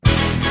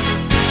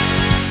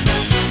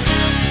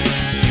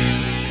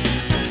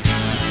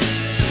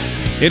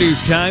It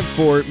is time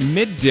for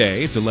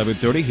midday. It's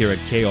 11:30 here at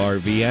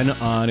KRVN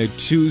on a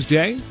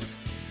Tuesday,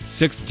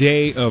 6th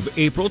day of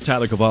April.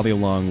 Tyler Cavalli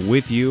along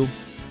with you.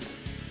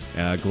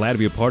 Glad to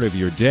be a part of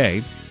your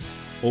day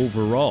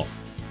overall.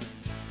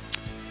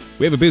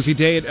 We have a busy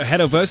day ahead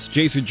of us.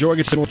 Jason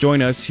Jorgensen will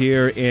join us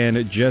here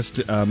in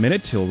just a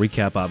minute. He'll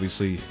recap,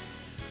 obviously,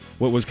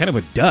 what was kind of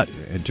a dud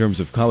in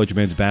terms of college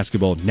men's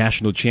basketball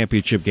national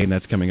championship game.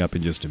 That's coming up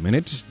in just a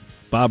minute.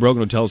 Bob Rogan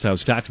will tell us how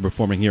Stocks are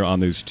performing here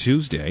on this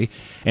Tuesday.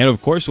 And, of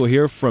course, we'll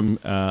hear from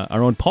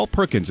our own Paul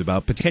Perkins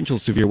about potential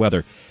severe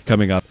weather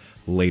coming up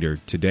later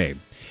today.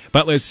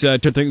 But let's turn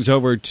things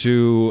over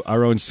to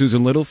our own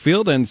Susan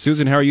Littlefield. And,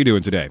 Susan, how are you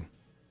doing today?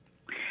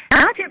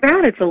 Not too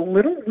bad. It's a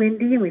little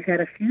windy, and we've had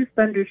a few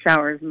thunder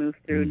showers move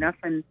through.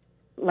 Nothing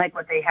like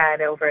what they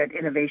had over at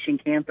Innovation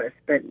Campus.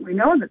 But we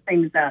know that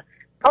things,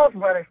 Paul's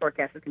weather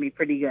forecast is going to be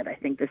pretty good, I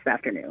think, this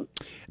afternoon.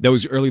 That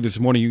was early this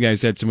morning. You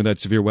guys had some of that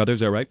severe weather. Is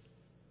that right?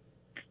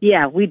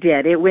 Yeah, we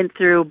did. It went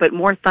through, but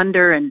more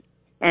thunder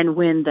and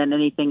wind than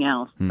anything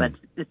else. But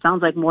it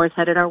sounds like more is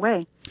headed our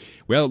way.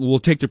 Well, we'll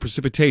take the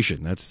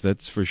precipitation.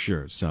 That's for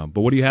sure. So, but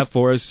what do you have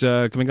for us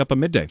coming up on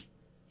midday?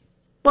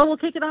 Well, we'll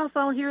kick it off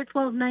all here at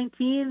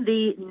 12:19.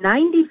 The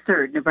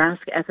 93rd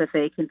Nebraska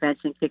FFA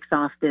Convention kicks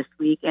off this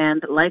week,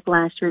 and like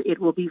last year, it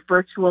will be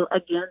virtual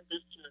again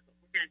this year.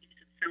 We're going to do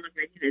some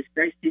celebrating as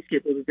Bryce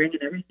Seaskip will be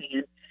bringing everything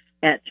in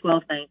at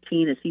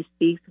 12:19 as he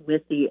speaks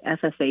with the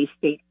FFA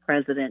state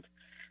president.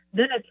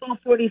 Then at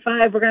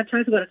 12:45, we're going to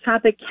talk about a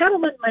topic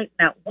cattlemen might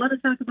not want to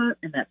talk about,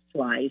 and that's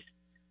flies.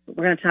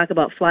 We're going to talk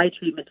about fly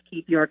treatment to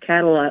keep your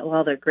cattle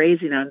while they're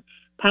grazing on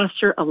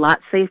pasture a lot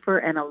safer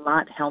and a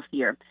lot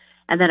healthier.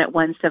 And then at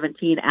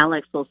 1:17,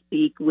 Alex will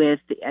speak with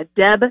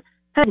Deb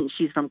Hedden.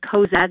 She's from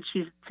COZAD.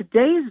 She's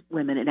today's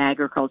Women in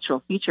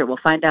Agricultural Future. We'll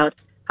find out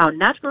how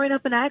not growing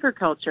up in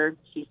agriculture,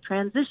 she's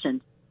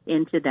transitioned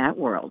into that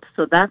world.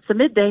 So that's the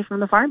midday from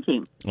the farm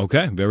team.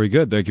 Okay, very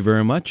good. Thank you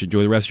very much.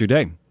 Enjoy the rest of your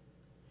day.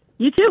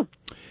 You too.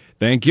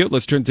 Thank you.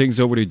 Let's turn things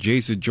over to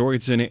Jason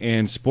Jorgensen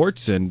and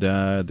sports and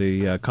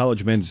the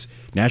college men's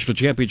national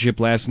championship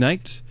last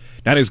night.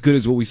 Not as good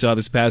as what we saw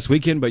this past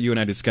weekend, but you and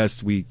I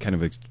discussed we kind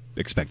of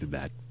expected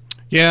that.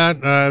 Yeah,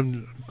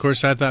 of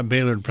course, I thought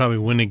Baylor would probably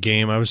win a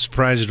game. I was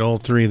surprised that all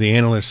three of the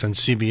analysts on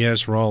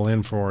CBS were all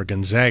in for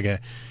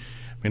Gonzaga.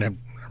 I mean,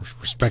 I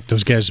respect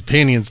those guys'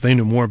 opinions. They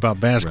knew more about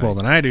basketball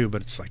than I do,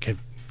 but it's like, have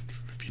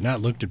you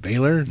not looked at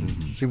Baylor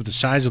and see what the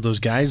size of those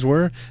guys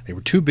were? They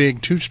were too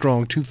big, too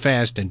strong, too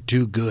fast, and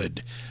too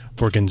good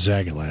for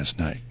Gonzaga last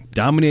night.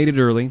 Dominated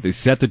early. They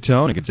set the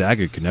tone, and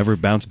Gonzaga could never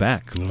bounce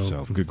back. No.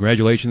 So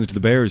congratulations to the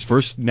Bears.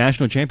 First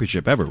national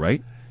championship ever,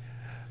 right?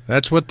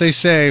 That's what they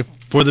say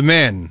for the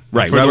men.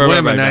 Right. For the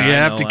women, right. now you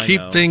have to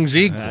keep things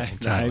equal.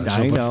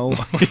 I know.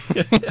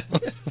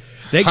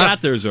 They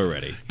got theirs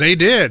already. They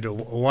did a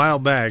while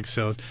back,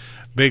 so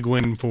big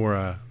win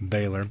for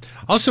Baylor.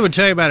 Also would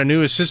tell you about a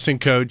new assistant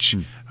coach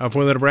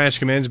for the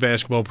Nebraska men's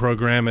basketball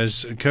program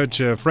as Coach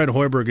Fred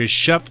Hoiberg is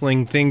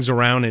shuffling things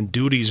around and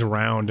duties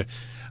around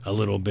a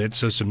little bit.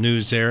 So some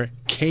news there.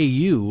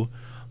 KU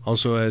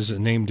also has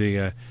named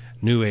a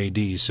new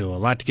AD, so a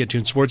lot to get to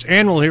in sports.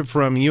 And we'll hear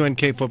from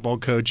UNK football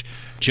coach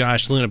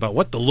Josh Lynn about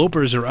what the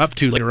Lopers are up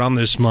to later on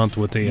this month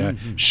with a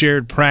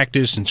shared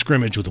practice and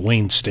scrimmage with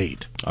Wayne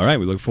State. All right,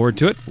 we look forward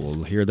to it.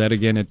 We'll hear that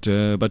again at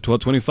about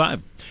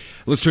 12:25.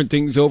 Let's turn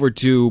things over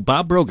to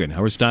Bob Rogan.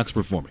 How are stocks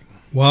performing?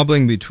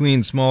 Wobbling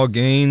between small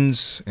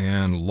gains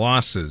and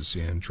losses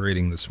in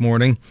trading this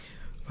morning.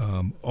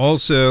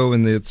 Also,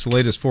 in its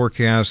latest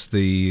forecast,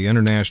 the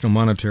International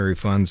Monetary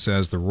Fund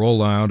says the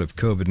rollout of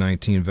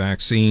COVID-19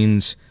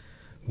 vaccines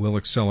will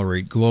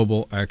accelerate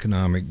global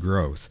economic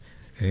growth.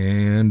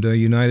 And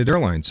United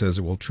Airlines says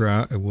it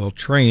will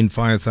train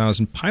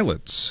 5,000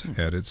 pilots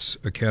at its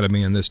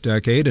academy in this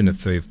decade. And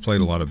if they've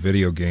played a lot of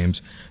video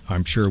games,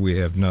 I'm sure we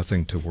have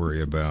nothing to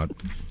worry about.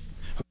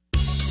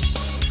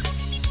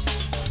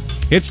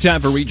 It's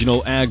time for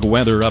Regional Ag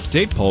Weather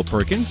Update. Paul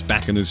Perkins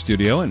back in the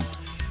studio. And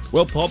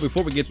well, Paul,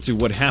 before we get to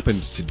what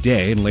happens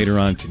today and later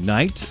on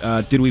tonight,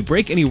 did we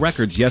break any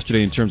records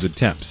yesterday in terms of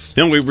temps?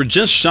 No, we were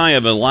just shy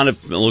of a lot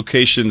of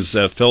locations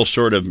fell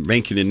short of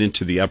making it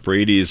into the upper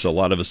 80s. A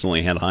lot of us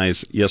only had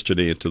highs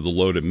yesterday into the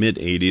low to mid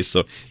 80s,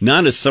 so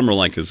not as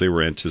summer-like as they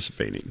were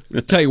anticipating.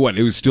 I'll tell you what,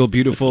 it was still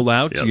beautiful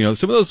out. Yes. You know,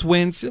 some of those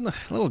winds, a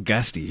little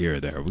gusty here or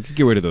there. We could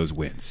get rid of those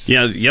winds.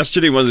 Yeah,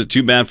 yesterday wasn't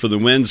too bad for the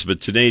winds, but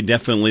today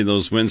definitely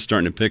those winds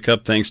starting to pick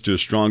up thanks to a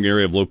strong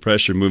area of low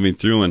pressure moving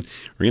through, and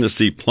we're going to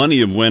see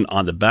plenty of wind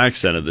on the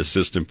backside of the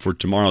system for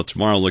tomorrow.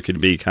 Tomorrow looking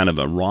to be kind of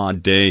a raw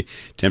day.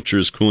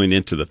 Temperatures cooling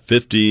into the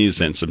 50s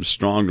and some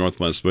strong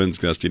northwest winds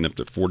gusting up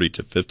to 40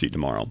 to 50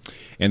 tomorrow.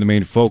 And the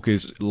main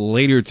focus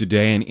later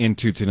today and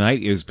into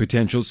tonight is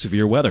potential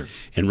severe weather.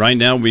 And right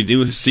now we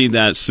do see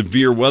that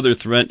severe weather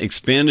threat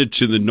expanded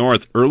to the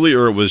north.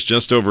 Earlier it was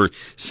just over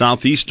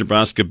southeast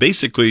Nebraska,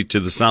 basically to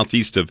the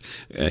southeast of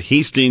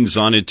Hastings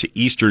on into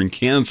eastern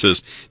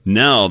Kansas.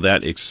 Now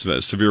that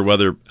severe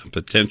weather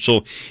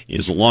potential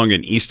is along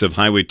and east of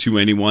Highway Highway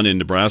 281 in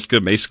Nebraska,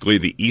 basically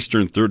the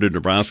eastern third of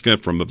Nebraska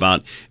from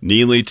about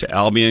Neely to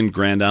Albion,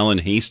 Grand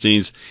Island,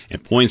 Hastings,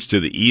 and points to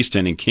the east.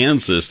 And in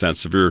Kansas, that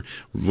severe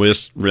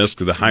risk,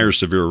 the higher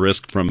severe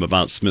risk from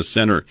about Smith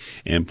Center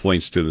and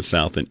points to the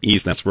south and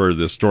east. That's where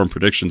the Storm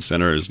Prediction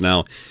Center is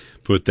now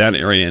put that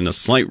area in a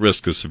slight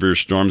risk of severe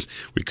storms.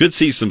 We could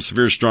see some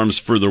severe storms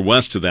further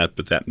west of that,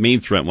 but that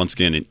main threat, once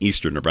again, in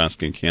eastern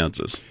Nebraska and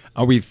Kansas.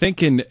 Are we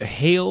thinking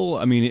hail?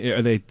 I mean,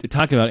 are they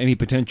talking about any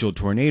potential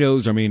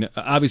tornadoes? I mean,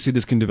 obviously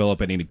this can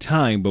develop at any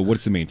time, but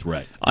what's the main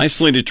threat?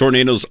 Isolated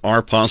tornadoes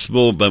are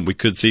possible, but we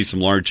could see some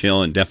large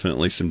hail and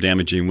definitely some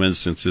damaging winds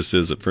since this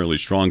is a fairly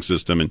strong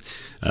system, and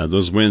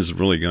those winds are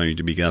really going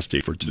to be gusty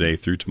for today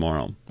through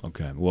tomorrow.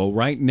 Okay. Well,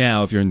 right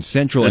now, if you're in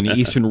central and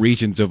eastern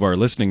regions of our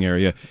listening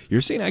area,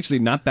 you're seeing actually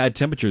not bad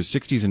temperatures,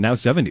 60s and now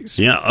 70s.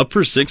 Yeah,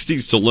 upper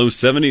 60s to low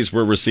 70s,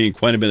 where we're seeing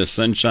quite a bit of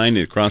sunshine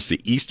across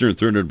the eastern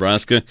third of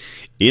Nebraska,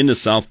 into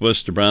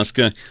southwest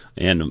Nebraska,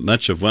 and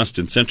much of west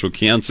and central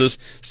Kansas.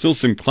 Still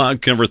some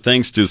cloud cover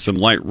thanks to some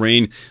light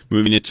rain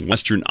moving into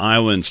western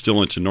Iowa and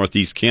still into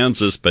northeast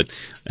Kansas. But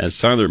as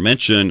Tyler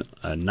mentioned,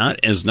 not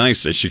as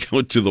nice as you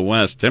go to the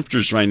west.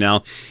 Temperatures right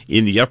now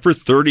in the upper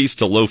 30s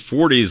to low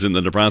 40s in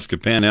the Nebraska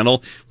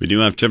Panhandle. We do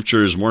have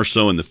temperatures more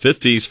so in the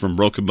 50s from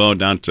Broken Bow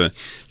down to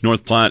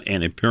North Platte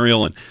and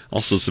Imperial, and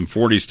also some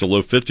 40s to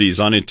low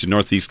 50s on into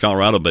northeast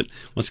Colorado. But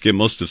once again,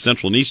 most of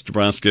central and east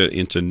Nebraska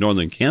into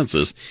northern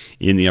Kansas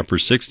in the upper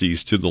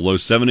 60s to the low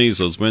 70s.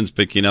 Those winds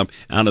picking up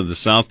out of the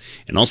south,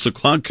 and also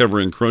cloud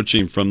cover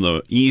encroaching from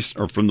the east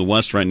or from the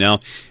west right now.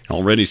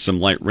 Already some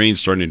light rain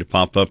starting to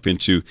pop up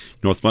into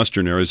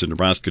northwestern areas of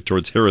Nebraska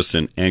towards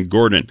Harrison and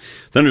Gordon.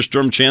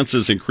 Thunderstorm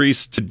chances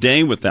increase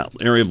today with that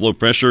area of low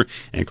pressure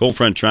and cold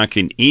front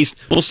tracking east.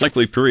 Most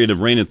likely period of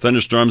rain and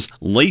thunderstorms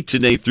late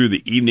today through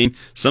the evening.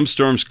 Some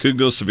storms could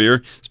go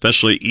severe,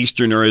 especially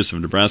eastern areas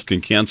of Nebraska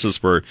and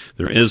Kansas where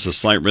there is a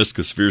slight risk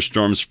of severe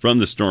storms from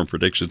the Storm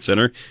Prediction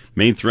Center.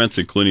 Main threats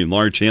including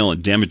large hail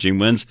and damaging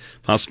winds,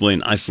 possibly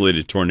an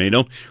isolated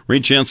tornado.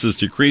 Rain chances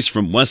decrease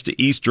from west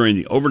to east during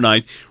the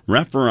overnight.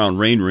 Wraparound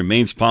rain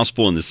remains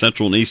possible in the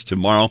central and east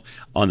tomorrow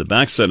on the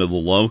backside of the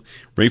low.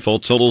 Rainfall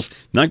totals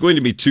not going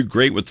to be too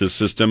great with this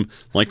system,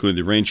 likely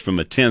to range from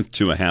a tenth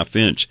to a half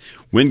inch.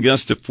 Wind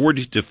gusts of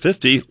 40 to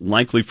 50,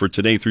 likely for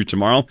today through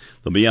tomorrow.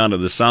 They'll be out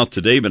of the south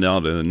today, but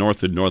out of the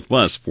north and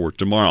northwest for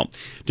tomorrow.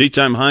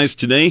 Daytime highs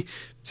today,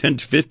 10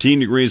 to 15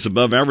 degrees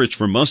above average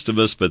for most of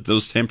us, but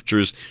those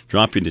temperatures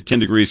dropping to 10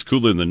 degrees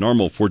cooler than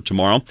normal for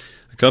tomorrow.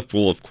 A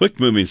couple of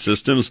quick-moving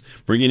systems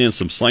bringing in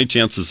some slight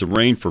chances of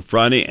rain for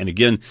Friday and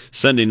again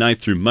Sunday night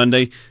through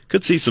Monday.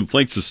 Could see some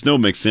flakes of snow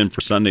mix in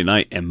for Sunday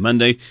night and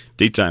Monday.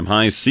 Daytime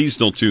highs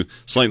seasonal to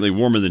slightly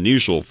warmer than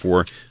usual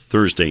for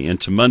Thursday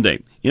into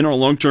Monday. In our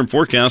long-term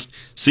forecast,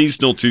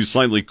 seasonal to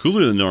slightly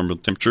cooler than normal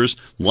temperatures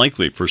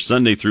likely for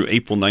Sunday through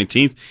April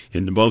 19th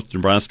in both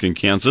Nebraska and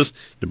Kansas.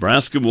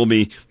 Nebraska will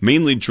be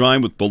mainly dry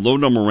with below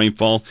normal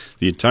rainfall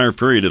the entire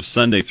period of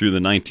Sunday through the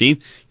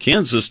 19th.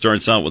 Kansas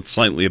starts out with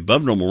slightly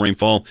above normal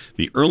rainfall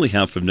the early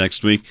half of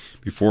next week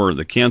before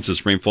the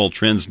Kansas rainfall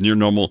trends near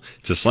normal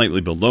to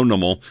slightly below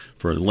normal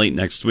for late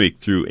next week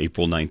through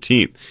April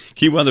 19th.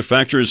 Key weather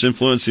factors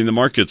influencing the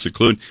markets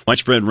include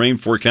widespread rain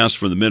forecast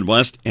for the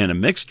Midwest and a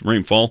mixed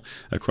rainfall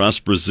across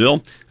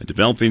Brazil, a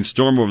developing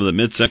storm over the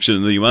midsection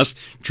of the U.S.,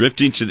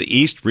 drifting to the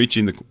east,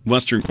 reaching the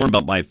western Corn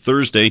Belt by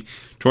Thursday.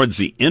 Towards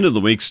the end of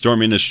the week,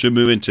 storminess should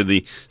move into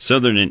the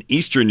southern and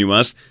eastern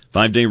U.S.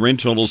 5-day rain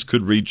totals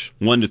could reach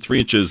 1 to 3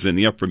 inches in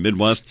the upper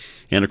Midwest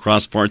and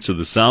across parts of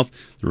the South.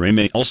 The rain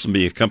may also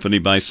be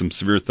accompanied by some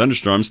severe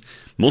thunderstorms.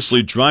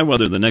 Mostly dry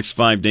weather the next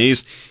 5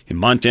 days in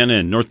Montana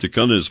and North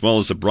Dakota, as well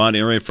as a broad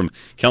area from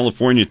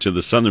California to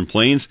the southern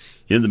plains.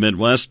 In the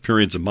Midwest,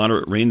 periods of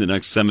moderate rain the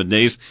next 7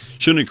 days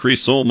should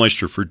increase soil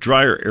moisture for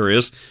drier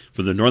areas.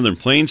 For the northern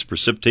plains,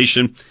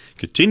 precipitation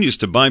continues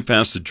to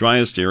bypass the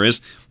driest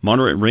areas.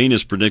 Moderate rain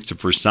is predicted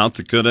for South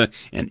Dakota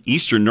and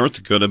eastern North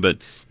Dakota, but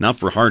not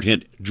for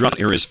hard-hit drought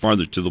areas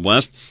farther to the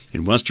west.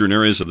 In western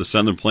areas of the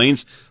southern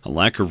plains, a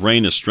lack of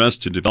rain is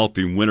stressed to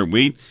developing winter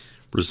wheat.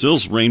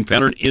 Brazil's rain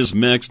pattern is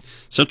mixed.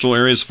 Central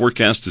areas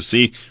forecast to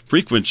see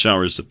frequent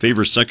showers that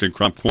favor second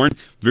crop corn.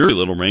 Very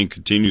little rain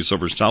continues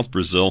over South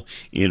Brazil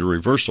in a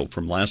reversal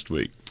from last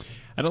week.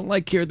 I don't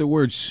like hearing the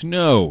word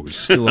snow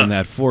still in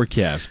that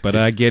forecast, but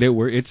I get it.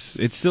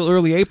 It's still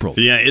early April.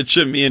 Yeah, it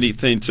shouldn't be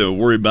anything to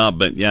worry about,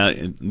 but yeah,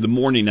 the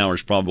morning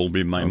hours probably will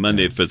be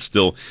Monday if it's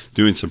still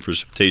doing some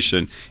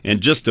precipitation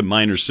and just a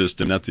minor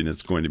system, nothing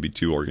that's going to be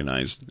too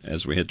organized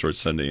as we head towards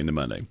Sunday into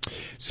Monday.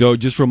 So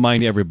just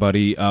remind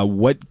everybody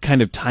what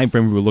kind of time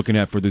frame we're looking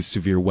at for this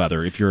severe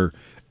weather if you're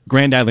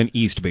Grand Island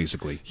East,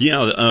 basically.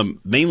 Yeah,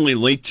 mainly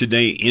late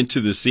today into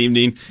this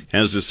evening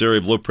as this area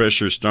of low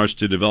pressure starts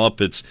to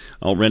develop. It's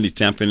already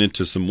tapping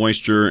into some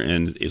moisture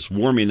and it's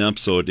warming up,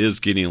 so it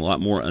is getting a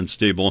lot more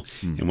unstable.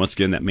 And once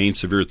again, that main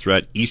severe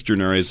threat,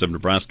 eastern areas of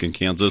Nebraska and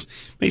Kansas,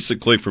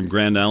 basically from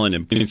Grand Island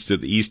and points to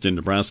the east in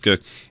Nebraska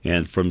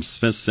and from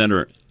Smith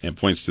Center and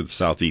points to the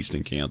southeast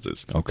in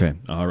Kansas. Okay,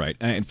 all right.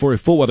 And for a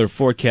full weather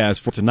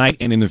forecast for tonight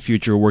and in the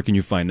future, where can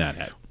you find that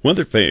at?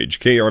 Weather page,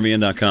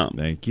 krvn.com.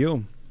 Thank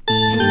you.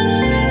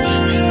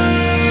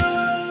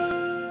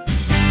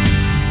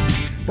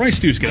 Bryce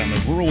Duskett on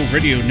the Rural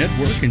Radio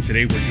Network, and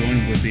today we're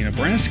joined with the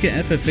Nebraska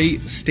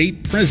FFA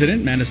State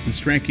President, Madison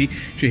Strachey.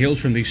 She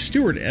hails from the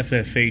Stewart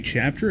FFA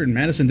chapter. And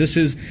Madison, this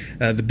is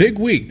the big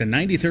week, the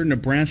 93rd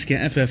Nebraska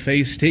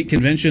FFA State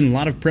Convention. A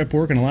lot of prep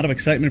work and a lot of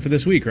excitement for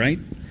this week, right?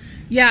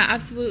 Yeah,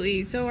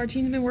 absolutely. So our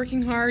team's been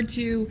working hard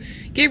to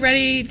get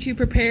ready to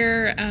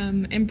prepare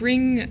and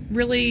bring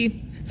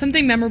really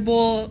something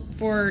memorable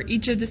for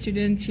each of the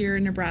students here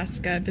in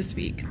Nebraska this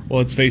week. Well,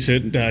 let's face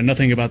it,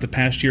 nothing about the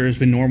past year has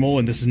been normal,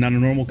 and this is not a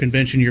normal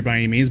convention year by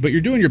any means, but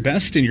you're doing your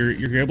best, and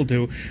you're able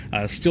to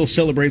still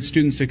celebrate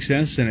student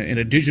success in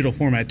a digital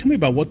format. Tell me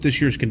about what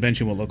this year's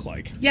convention will look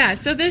like. Yeah,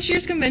 so this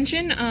year's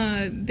convention,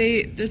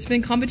 there's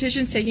been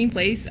competitions taking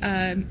place,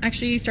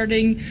 actually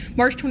starting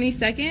March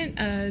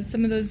 22nd.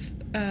 Some of those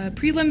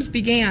prelims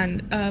began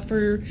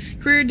for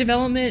career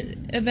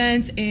development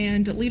events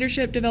and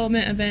leadership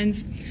development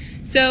events.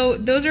 So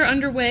those are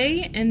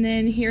underway, and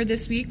then here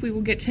this week we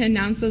will get to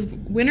announce those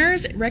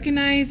winners,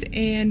 recognize,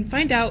 and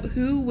find out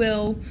who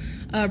will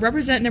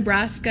represent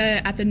Nebraska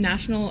at the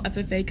National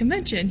FFA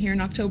Convention here in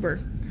October.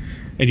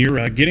 And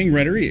you're getting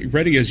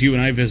ready as you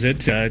and I visit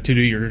to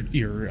do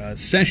your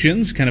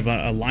sessions, kind of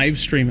a live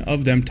stream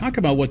of them. Talk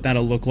about what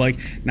that'll look like.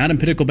 Not in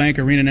Pinnacle Bank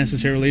Arena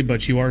necessarily,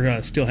 but you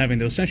are still having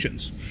those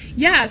sessions.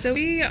 Yeah, so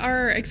we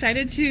are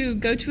excited to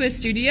go to a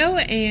studio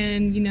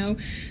and,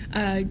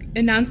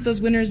 announce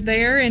those winners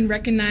there and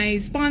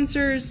recognize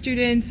sponsors,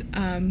 students.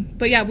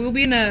 But yeah, we'll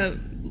be in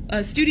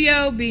a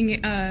studio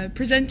being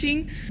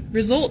presenting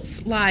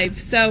results live.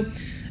 So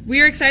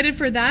we are excited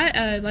for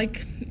that.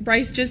 Like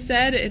Bryce just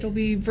said, it'll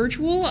be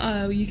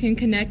virtual. You can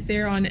connect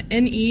there on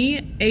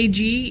neaged.org.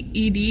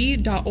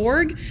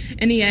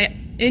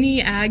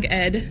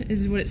 NEAGED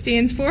is what it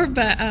stands for.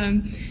 But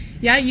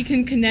yeah, you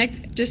can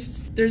connect.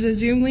 There's a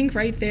Zoom link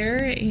right there,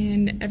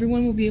 and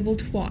everyone will be able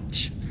to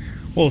watch.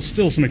 Well,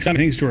 still some exciting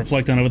things to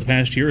reflect on over the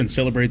past year and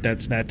celebrate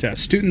that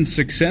student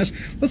success.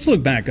 Let's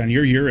look back on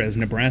your year as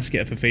Nebraska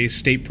FFA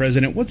State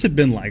President. What's it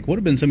been like? What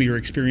have been some of your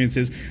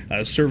experiences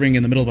serving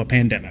in the middle of a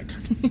pandemic?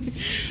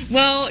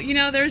 Well,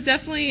 there's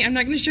definitely, I'm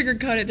not going to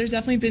sugarcoat it, there's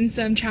definitely been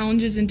some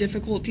challenges and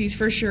difficulties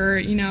for sure.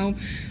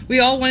 We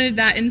all wanted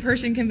that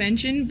in-person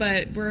convention,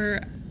 but we're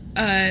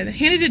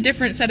handed a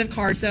different set of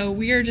cards. So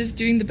we are just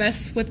doing the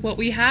best with what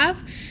we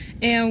have.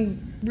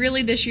 And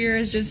really this year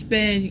has just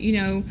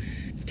been,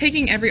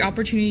 taking every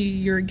opportunity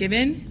you're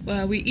given.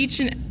 We each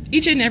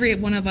and every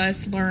one of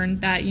us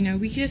learned that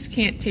we just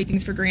can't take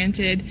things for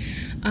granted.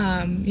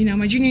 My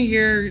junior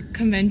year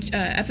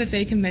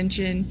FFA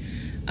convention,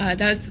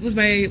 that was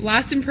my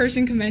last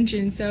in-person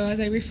convention. So as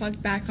I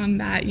reflect back on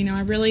that,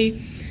 I really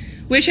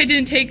wish I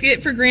didn't take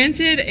it for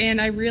granted.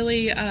 And I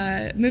really,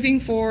 moving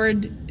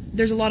forward,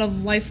 there's a lot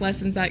of life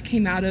lessons that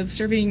came out of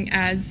serving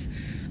as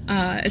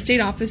a state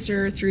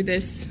officer through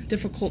this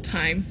difficult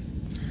time.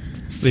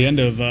 The end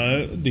of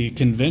the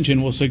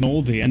convention will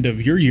signal the end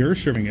of your year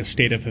serving as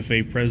state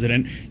FFA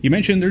president. You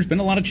mentioned there's been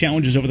a lot of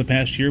challenges over the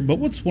past year, but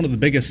what's one of the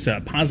biggest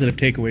positive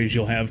takeaways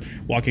you'll have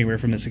walking away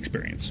from this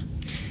experience?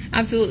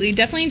 Absolutely.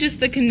 Definitely just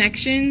the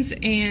connections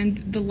and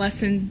the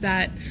lessons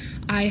that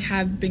I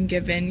have been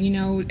given.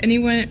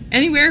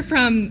 Anywhere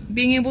from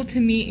being able to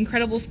meet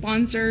incredible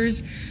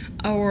sponsors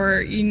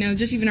or,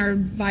 just even our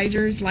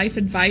advisors' life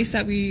advice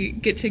that we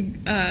get to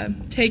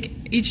take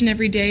each and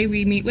every day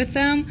we meet with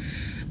them.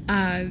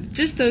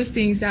 Just those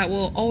things that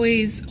will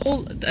always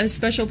hold a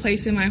special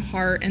place in my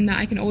heart and that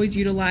I can always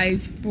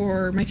utilize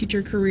for my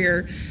future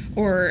career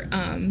or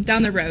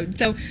down the road.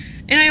 So,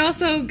 and I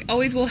also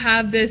always will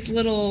have this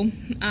little,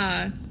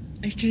 I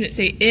shouldn't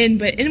say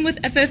but in with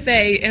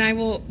FFA, and I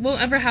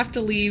won't ever have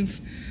to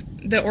leave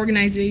the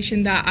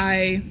organization that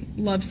I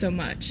love so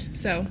much.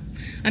 So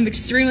I'm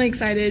extremely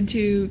excited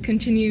to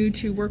continue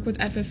to work with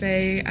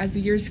FFA as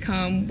the years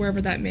come, whatever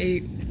that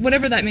may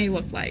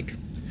look like.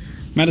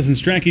 Madison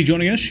Strachey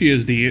joining us. She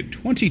is the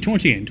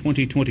 2020 and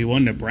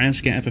 2021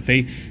 Nebraska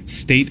FFA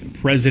State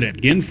President.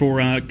 Again,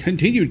 for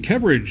continued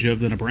coverage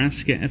of the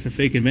Nebraska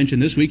FFA Convention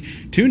this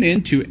week, tune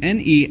in to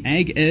neaged.org.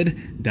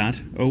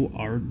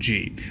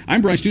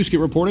 I'm Bryce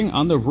Duskett reporting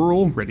on the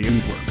Rural Radio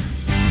Network.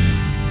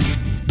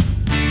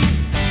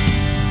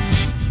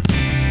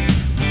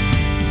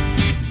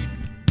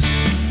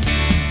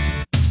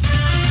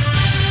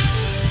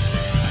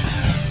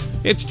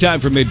 It's time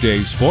for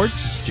Midday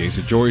Sports.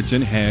 Jason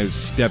Jorgensen has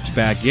stepped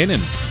back in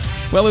and,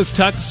 has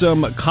tucked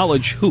some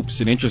college hoops,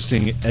 an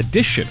interesting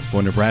addition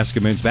for Nebraska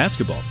men's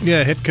basketball.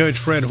 Yeah, head coach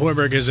Fred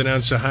Hoiberg has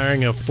announced the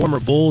hiring of former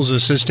Bulls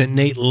assistant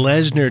Nate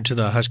Lesnar to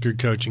the Husker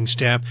coaching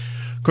staff.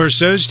 Of course,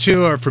 those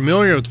two are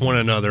familiar with one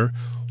another.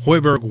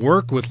 Hoiberg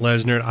worked with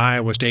Lesnar at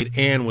Iowa State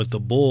and with the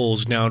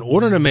Bulls. Now, in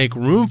order to make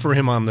room for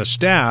him on the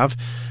staff,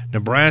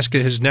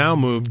 Nebraska has now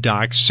moved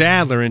Doc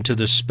Sadler into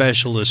the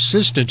special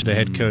assistant to the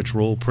head coach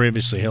role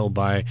previously held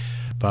by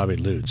Bobby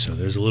Lute. So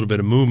there's a little bit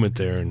of movement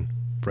there in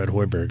Fred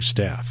Hoiberg's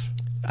staff.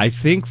 I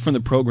think from the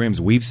programs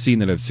we've seen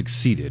that have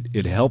succeeded,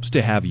 it helps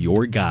to have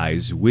your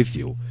guys with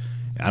you.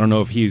 I don't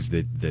know if he's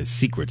the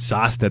secret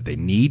sauce that they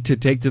need to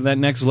take to that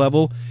next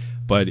level,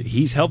 but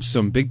he's helped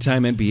some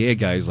big-time NBA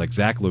guys like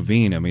Zach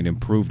LaVine,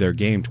 improve their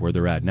game to where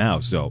they're at now.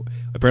 So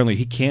apparently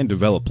he can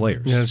develop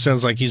players. Yeah, it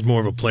sounds like he's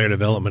more of a player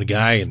development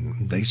guy,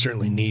 and they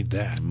certainly need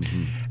that.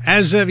 Mm-hmm.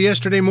 As of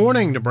yesterday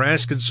morning,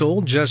 Nebraska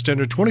sold just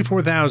under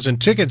 24,000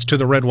 tickets to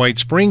the Red-White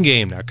Spring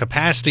Game. Now,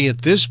 capacity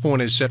at this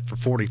point is set for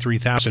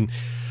 43,000.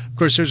 Of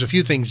course, there's a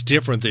few things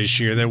different this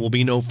year. There will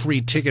be no free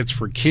tickets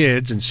for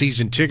kids, and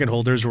season ticket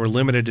holders were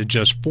limited to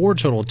just 4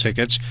 total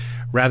tickets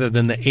rather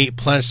than the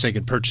 8+ they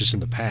could purchase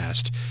in the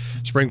past.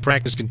 Spring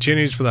practice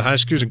continues for the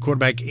Huskers, and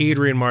quarterback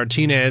Adrian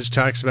Martinez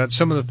talks about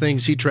some of the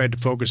things he tried to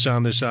focus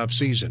on this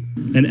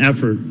offseason. An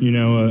effort,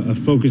 a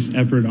focused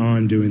effort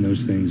on doing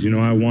those things.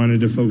 I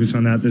wanted to focus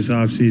on that this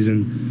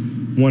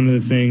offseason. One of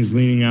the things,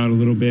 leaning out a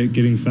little bit,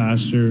 getting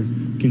faster,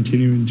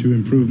 continuing to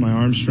improve my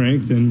arm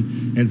strength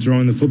and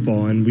throwing the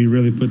football. And we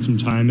really put some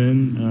time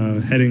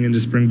in heading into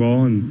spring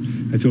ball,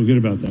 and I feel good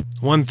about that.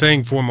 One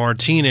thing for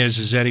Martinez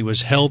is that he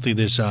was healthy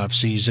this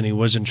offseason. He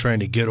wasn't trying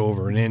to get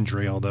over an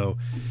injury, although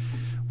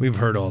we've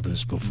heard all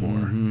this before.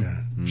 Mm-hmm.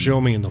 Mm-hmm. Show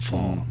me in the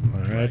fall.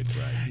 All right.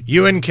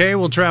 UNK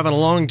will travel a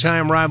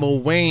longtime rival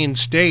Wayne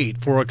State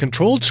for a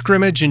controlled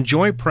scrimmage and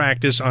joint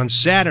practice on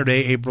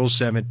Saturday, April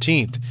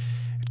 17th.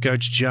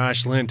 Coach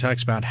Josh Lynn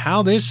talks about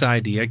how this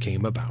idea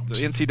came about.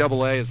 The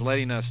NCAA is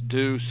letting us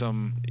do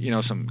some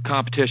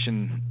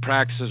competition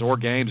practices or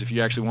games if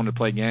you actually wanted to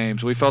play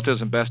games. We felt it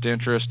was in best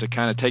interest to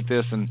kind of take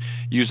this and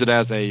use it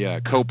as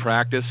a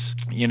co-practice.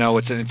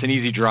 It's an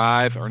easy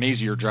drive, or an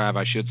easier drive,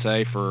 I should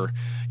say, for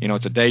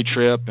it's a day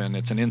trip and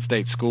it's an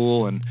in-state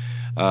school. And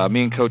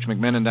me and Coach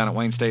McMenamin down at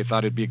Wayne State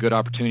thought it'd be a good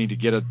opportunity to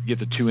get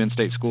the two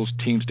in-state schools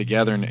teams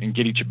together and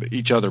get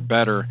each other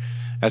better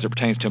as it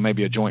pertains to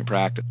maybe a joint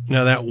practice.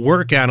 Now, that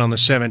workout on the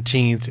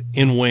 17th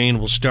in Wayne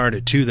will start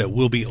at 2. That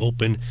will be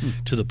open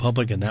to the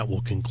public, and that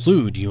will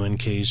conclude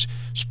UNK's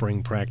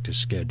spring practice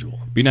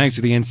schedule. Be nice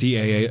if the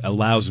NCAA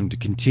allows them to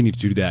continue to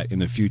do that in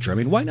the future.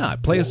 Why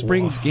not? Play a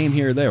spring game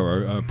here or there,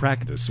 or a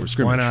practice or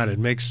scrimmage. Why not? It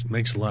makes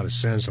a lot of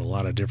sense at a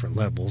lot of different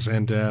levels.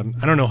 And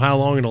I don't know how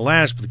long it'll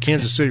last, but the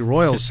Kansas City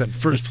Royals set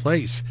first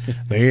place in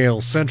the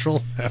AL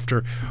Central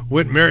after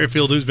Whit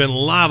Merrifield, who's been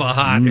lava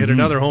hot, hit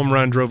another home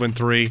run, drove in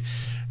 3.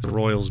 The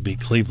Royals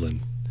beat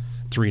Cleveland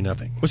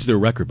 3-0. What's their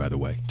record, by the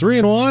way?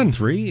 3-1.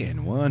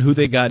 3-1. Who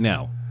they got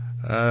now?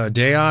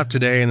 Day off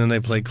today, and then they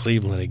play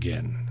Cleveland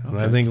again. Okay. And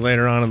I think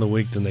later on in the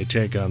week, then they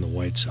take on the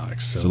White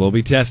Sox. So they'll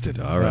be tested.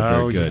 All right,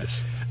 very good.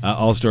 Yes.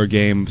 All-Star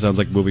game sounds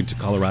like moving to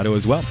Colorado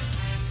as well.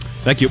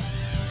 Thank you.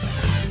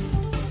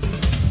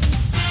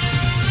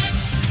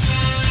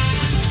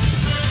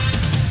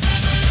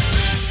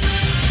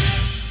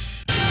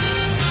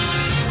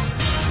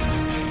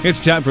 It's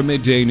time for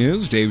Midday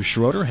News. Dave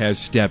Schroeder has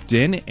stepped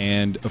in,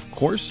 and of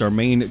course, our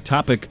main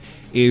topic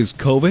is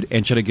COVID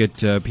and trying to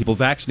get people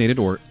vaccinated,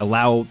 or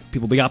allow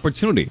people the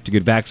opportunity to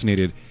get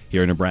vaccinated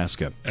here in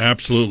Nebraska.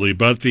 Absolutely,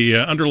 but the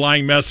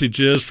underlying message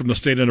is from the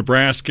state of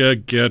Nebraska: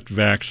 get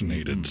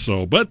vaccinated.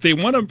 But they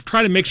want to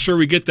try to make sure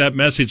we get that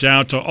message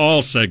out to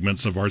all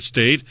segments of our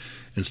state.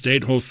 And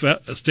state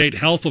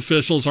health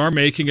officials are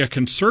making a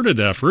concerted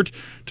effort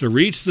to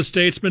reach the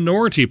state's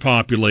minority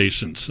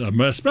populations,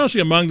 especially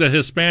among the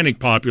Hispanic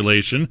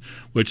population,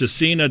 which has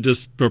seen a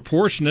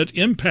disproportionate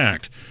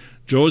impact.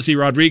 Josie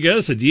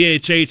Rodriguez, a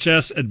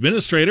DHHS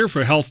administrator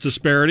for health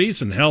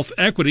disparities and health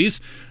equities,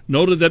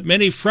 noted that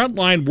many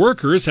frontline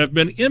workers have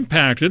been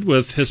impacted,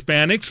 with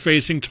Hispanics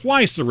facing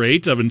twice the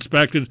rate of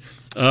expected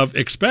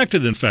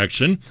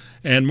infection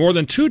and more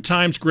than 2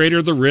 times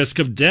greater the risk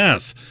of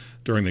death.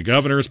 During the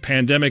governor's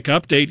pandemic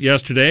update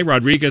yesterday,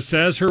 Rodriguez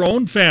says her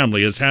own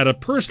family has had a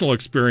personal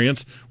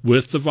experience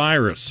with the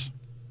virus.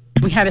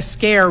 We had a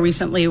scare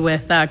recently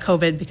with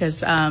COVID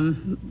because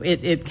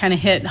it kind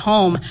of hit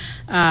home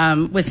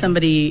with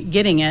somebody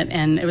getting it,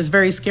 and it was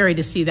very scary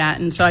to see that.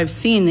 And so I've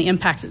seen the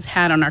impacts it's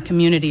had on our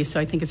community, so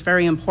I think it's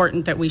very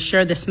important that we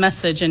share this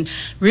message and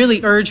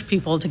really urge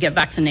people to get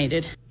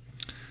vaccinated.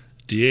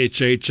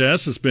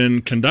 DHHS has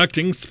been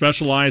conducting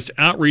specialized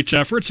outreach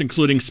efforts,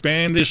 including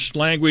Spanish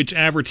language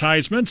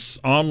advertisements,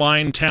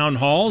 online town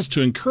halls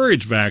to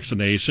encourage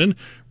vaccination.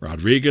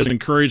 Rodriguez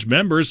encouraged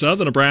members of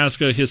the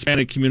Nebraska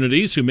Hispanic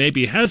communities who may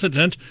be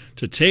hesitant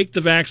to take the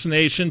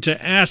vaccination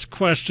to ask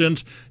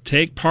questions,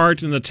 take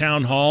part in the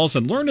town halls,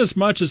 and learn as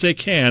much as they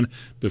can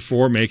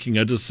before making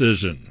a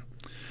decision.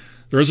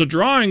 There is a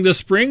drawing this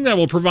spring that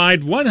will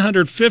provide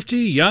 150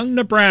 young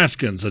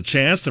Nebraskans a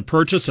chance to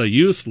purchase a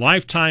youth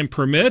lifetime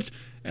permit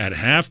at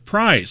half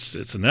price.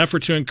 It's an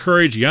effort to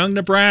encourage young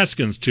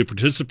Nebraskans to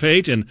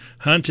participate in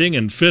hunting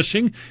and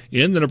fishing,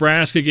 in the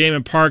Nebraska Game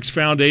and Parks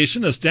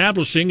Foundation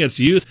establishing its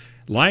youth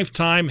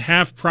lifetime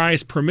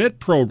half-price permit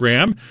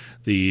program.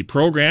 The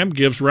program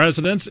gives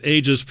residents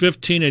ages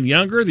 15 and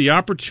younger the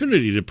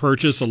opportunity to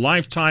purchase a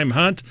lifetime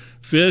hunt,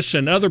 fish,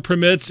 and other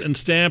permits and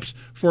stamps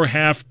for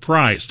half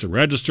price. To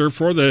register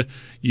for the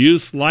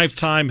Youth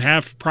Lifetime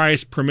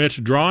Half-Price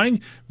Permit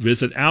drawing,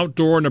 visit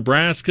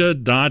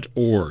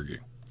OutdoorNebraska.org.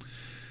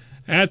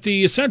 At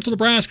the Central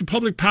Nebraska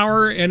Public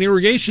Power and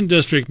Irrigation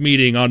District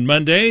meeting on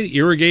Monday,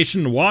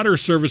 Irrigation Water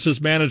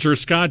Services Manager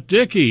Scott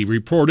Dickey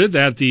reported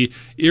that the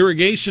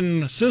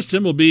irrigation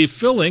system will be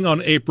filling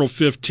on April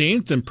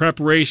 15th in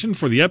preparation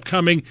for the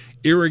upcoming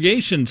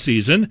irrigation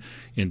season.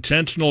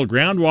 Intentional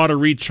groundwater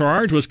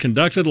recharge was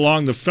conducted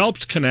along the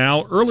Phelps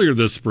Canal earlier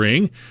this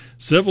spring.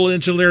 Civil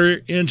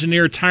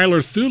engineer Tyler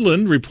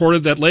Thulin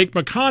reported that Lake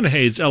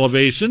McConaughey's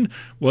elevation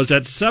was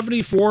at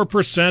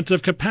 74%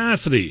 of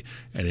capacity,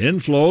 and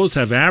inflows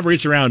have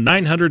averaged around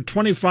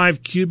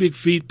 925 cubic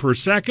feet per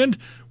second,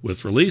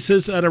 with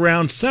releases at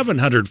around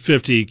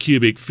 750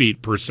 cubic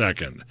feet per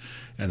second.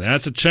 And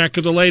that's a check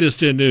of the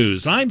latest in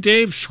news. I'm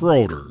Dave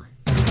Schroeder.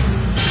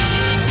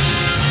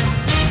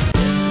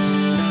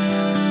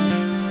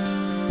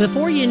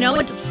 Before you know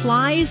it,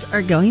 flies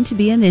are going to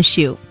be an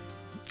issue.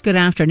 Good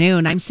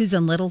afternoon. I'm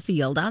Susan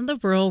Littlefield on the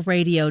Rural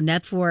Radio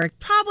Network.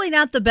 Probably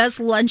not the best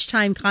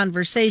lunchtime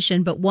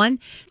conversation, but one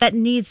that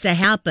needs to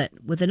happen.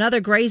 With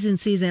another grazing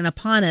season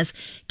upon us,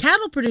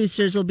 cattle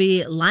producers will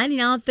be lining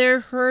out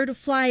their herd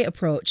fly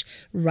approach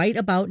right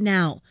about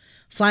now.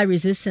 Fly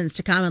resistance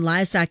to common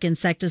livestock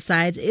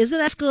insecticides is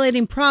an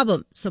escalating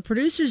problem, so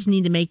producers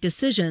need to make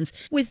decisions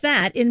with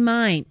that in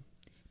mind.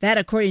 That,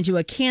 according to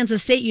a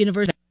Kansas State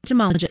University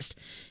entomologist.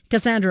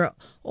 Cassandra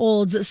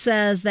Olds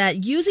says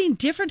that using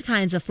different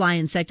kinds of fly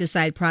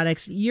insecticide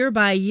products year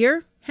by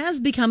year has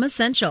become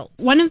essential.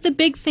 One of the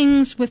big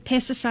things with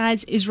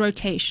pesticides is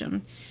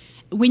rotation.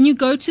 When you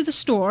go to the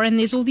store and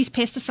there's all these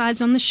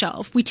pesticides on the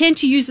shelf, we tend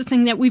to use the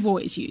thing that we've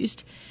always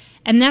used.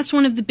 And that's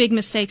one of the big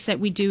mistakes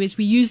that we do, is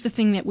we use the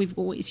thing that we've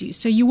always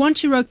used. So you want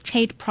to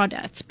rotate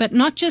products, but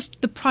not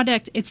just the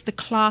product, it's the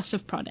class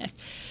of product.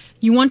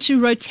 You want to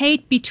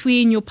rotate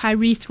between your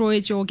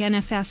pyrethroids, your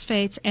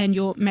organophosphates, and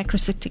your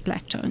macrocyclic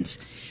lactones.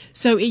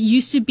 So it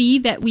used to be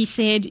that we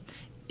said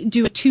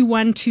do a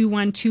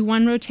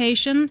 2-1-2-1-2-1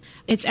 rotation.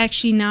 It's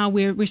actually now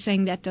we're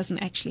saying that doesn't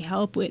actually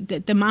help.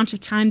 The amount of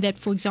time that,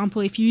 for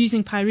example, if you're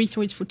using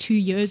pyrethroids for 2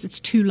 years,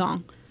 it's too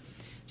long.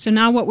 So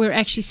now what we're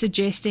actually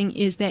suggesting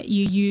is that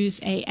you use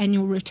an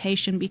annual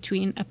rotation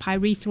between a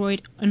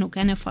pyrethroid, an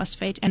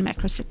organophosphate, and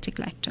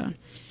macrocyclic lactone.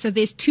 So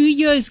there's 2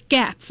 years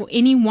gap for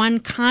any one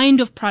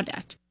kind of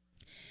product.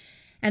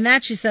 And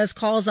that, she says,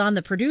 calls on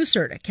the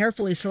producer to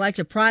carefully select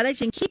a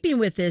product in keeping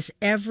with this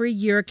every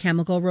year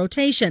chemical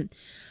rotation.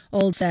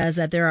 Old says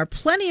that there are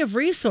plenty of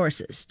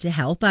resources to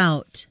help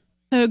out.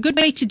 So a good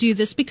way to do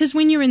this, because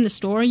when you're in the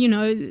store, you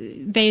know,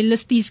 they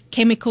list these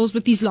chemicals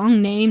with these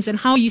long names, and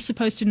how are you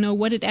supposed to know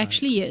what it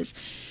actually is?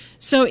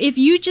 So if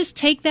you just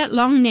take that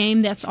long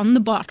name that's on the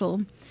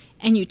bottle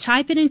and you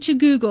type it into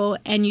Google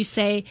and you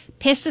say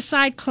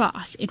pesticide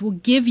class, it will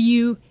give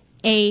you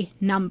a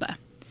number.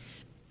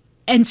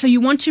 And so you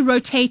want to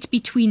rotate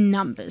between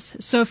numbers.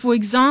 So for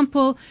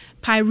example,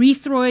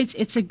 pyrethroids,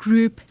 it's a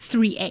group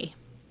 3A.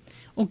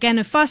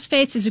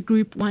 Organophosphates is a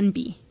group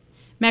 1B.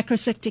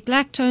 Macrocyclic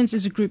lactones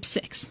is a group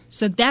 6.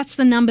 So that's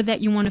the number that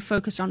you want to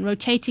focus on,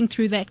 rotating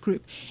through that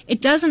group. It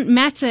doesn't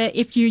matter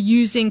if you're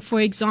using, for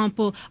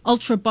example,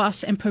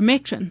 Ultrabos and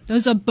Permethrin.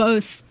 Those are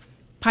both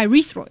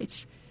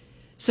pyrethroids.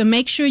 So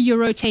make sure you're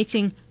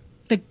rotating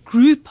the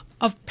group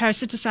of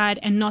parasiticide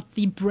and not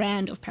the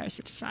brand of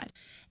parasiticide.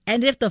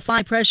 And if the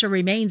fly pressure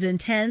remains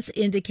intense,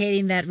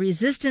 indicating that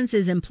resistance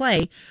is in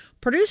play,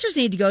 producers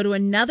need to go to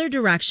another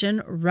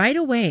direction right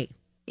away.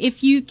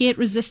 If you get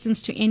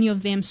resistance to any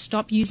of them,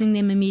 stop using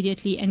them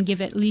immediately and give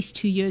at least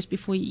 2 years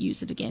before you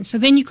use it again. So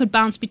then you could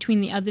bounce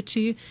between the other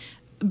two.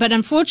 But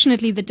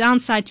unfortunately, the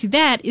downside to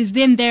that is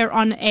then they're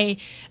on a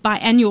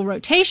biannual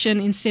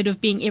rotation instead of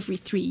being every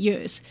 3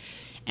 years.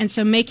 And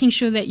so making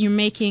sure that you're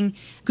making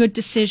good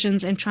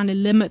decisions and trying to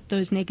limit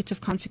those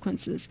negative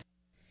consequences.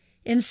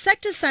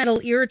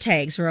 Insecticidal ear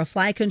tags are a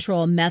fly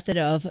control method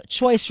of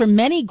choice for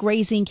many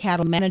grazing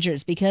cattle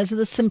managers because of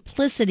the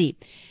simplicity.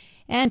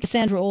 And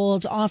Cassandra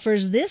Olds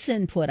offers this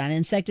input on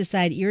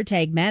insecticide ear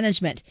tag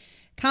management,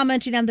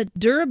 commenting on the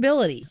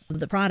durability of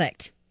the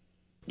product.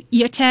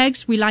 Ear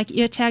tags, we like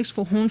ear tags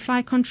for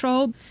hornfly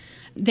control.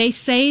 They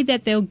say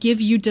that they'll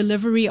give you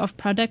delivery of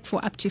product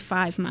for up to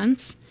 5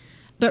 months.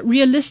 But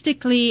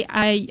realistically,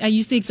 I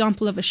use the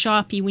example of a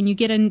Sharpie. When you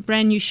get a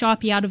brand new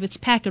Sharpie out of its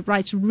pack, it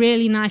writes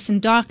really nice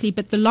and darkly,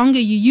 but the longer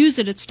you use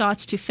it, it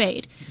starts to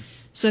fade.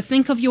 So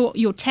think of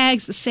your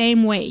tags the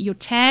same way. Your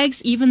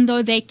tags, even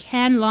though they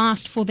can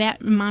last for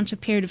that amount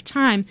of period of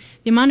time,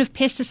 the amount of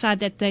pesticide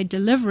that they're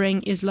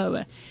delivering is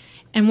lower.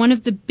 And one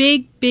of the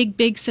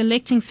big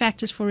selecting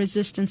factors for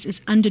resistance is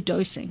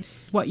underdosing.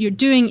 What you're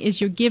doing is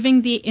you're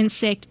giving the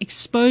insect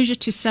exposure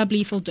to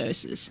sublethal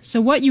doses.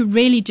 So what you're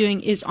really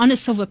doing is, on a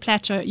silver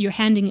platter, you're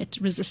handing it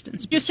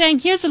resistance. You're saying,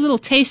 here's a little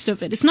taste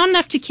of it. It's not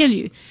enough to kill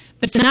you,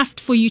 but it's enough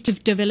for you to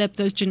develop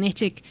those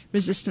genetic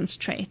resistance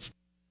traits.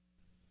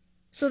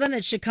 So then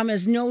it should come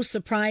as no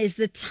surprise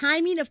the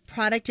timing of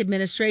product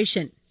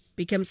administration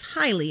becomes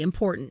highly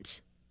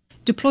important.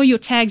 Deploy your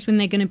tags when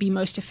they're going to be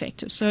most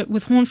effective. So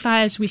with horn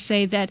flies, we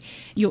say that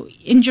your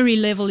injury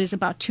level is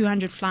about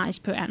 200 flies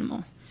per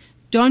animal.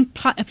 don't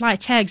apply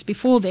tags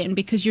before then,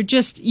 because you're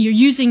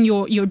using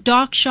your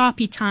dark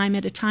Sharpie time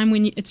at a time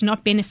when it's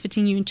not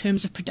benefiting you in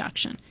terms of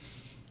production.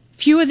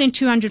 Fewer than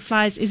 200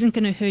 flies isn't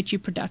going to hurt you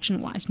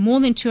production-wise. More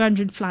than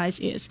 200 flies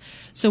is.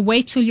 So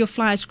wait till your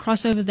flies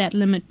cross over that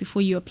limit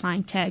before you're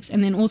applying tags,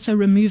 and then also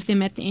remove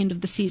them at the end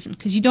of the season,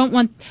 because you don't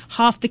want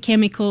half the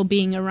chemical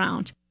being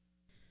around.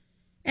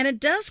 And it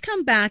does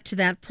come back to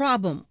that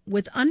problem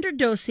with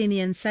underdosing the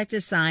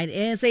insecticide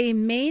as a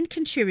main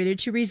contributor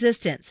to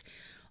resistance.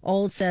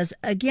 Old says,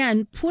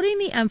 again, putting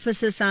the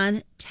emphasis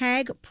on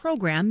tag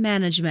program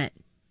management.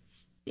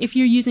 If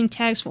you're using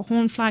tags for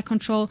horn fly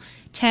control,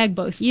 tag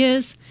both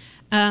years,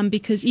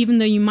 because even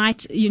though it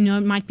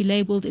might be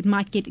labeled, it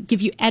might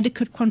give you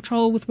adequate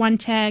control with one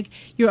tag,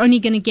 you're only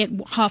going to get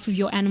half of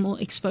your animal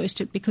exposed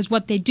to it, because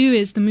what they do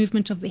is the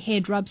movement of the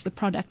head rubs the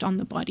product on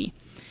the body.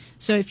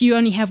 So if you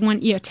only have one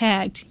ear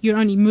tagged, you're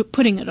only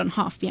putting it on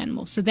half the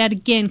animal. So that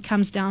again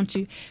comes down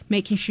to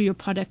making sure your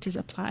product is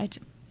applied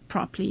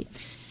properly.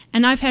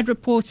 And I've had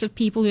reports of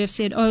people who have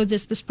said, oh,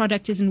 this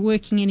product isn't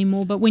working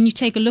anymore. But when you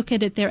take a look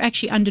at it, they're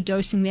actually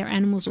underdosing their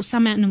animals, or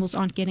some animals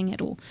aren't getting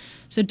it all.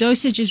 So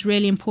dosage is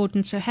really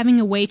important. So having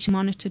a way to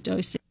monitor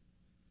dosage.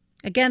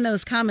 Again,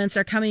 those comments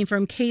are coming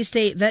from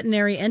K-State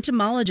veterinary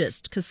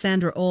entomologist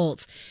Cassandra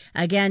Olds.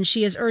 Again,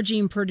 she is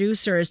urging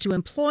producers to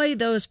employ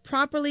those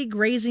properly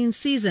grazing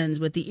seasons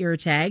with the ear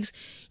tags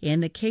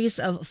in the case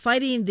of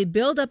fighting the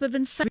buildup of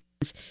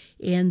insects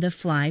in the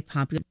fly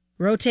population.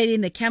 Rotating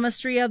the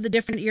chemistry of the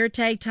different ear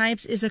tag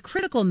types is a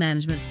critical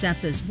management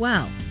step as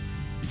well.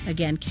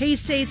 Again,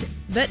 K-State's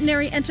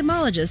veterinary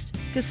entomologist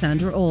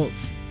Cassandra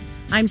Olds.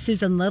 I'm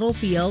Susan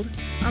Littlefield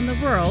on the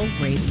Rural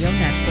Radio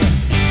Network.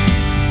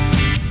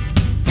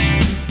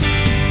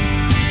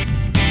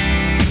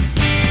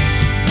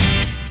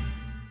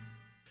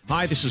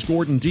 Hi, this is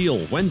Gordon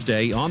Deal.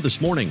 Wednesday on This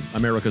Morning,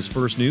 America's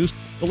First News.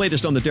 The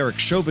latest on the Derek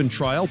Chauvin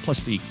trial,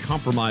 plus the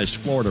compromised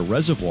Florida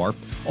reservoir.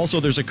 Also,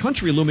 there's a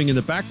country looming in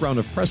the background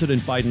of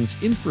President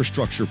Biden's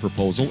infrastructure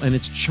proposal, and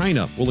it's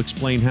China. We'll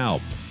explain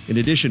how. In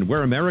addition,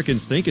 where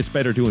Americans think it's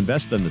better to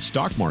invest than the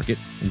stock market,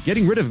 and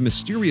getting rid of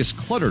mysterious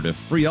clutter to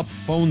free up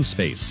phone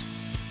space.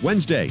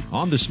 Wednesday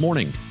on This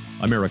Morning,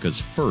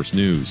 America's First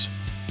News.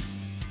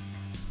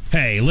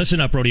 Hey, listen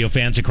up, rodeo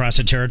fans across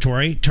the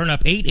territory. Turn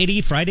up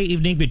 880 Friday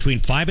evening between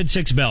 5 and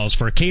 6 bells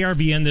for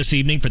KRVN this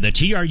evening for the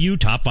TRU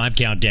Top 5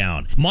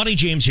 Countdown. Monty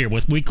James here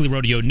with weekly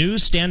rodeo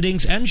news,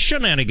 standings, and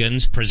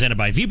shenanigans presented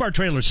by V-Bar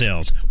Trailer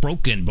Sales,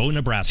 Broken Bow,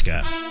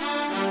 Nebraska.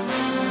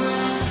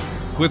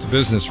 With the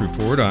Business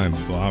Report, I'm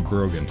Bob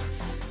Brogan.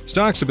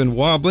 Stocks have been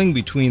wobbling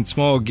between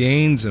small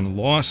gains and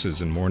losses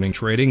in morning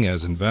trading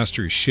as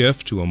investors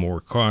shift to a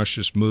more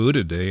cautious mood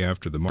a day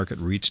after the market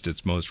reached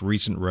its most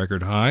recent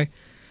record high.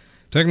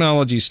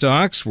 Technology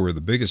stocks were the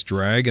biggest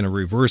drag in a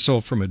reversal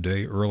from a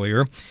day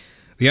earlier.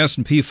 The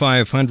S&P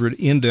 500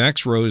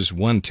 index rose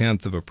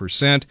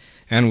 0.1%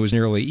 and was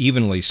nearly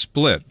evenly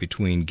split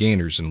between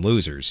gainers and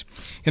losers.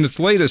 In its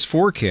latest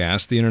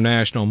forecast, the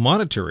International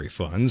Monetary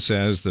Fund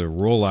says the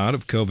rollout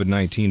of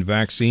COVID-19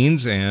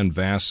 vaccines and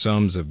vast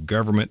sums of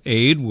government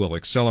aid will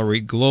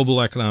accelerate global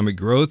economic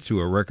growth to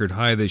a record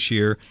high this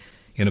year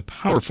in a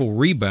powerful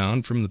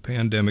rebound from the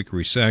pandemic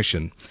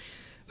recession.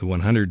 The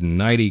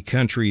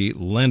 190-country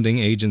lending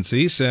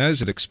agency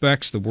says it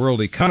expects the world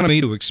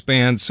economy to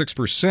expand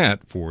 6%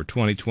 for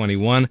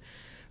 2021,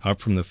 up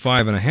from the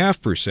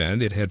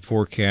 5.5% it had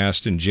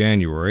forecast in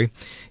January.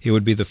 It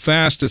would be the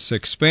fastest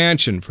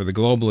expansion for the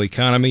global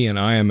economy in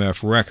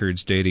IMF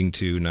records dating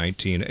to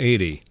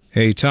 1980.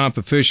 A top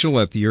official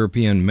at the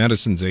European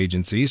Medicines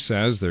Agency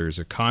says there's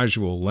a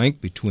causal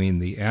link between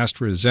the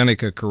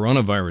AstraZeneca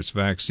coronavirus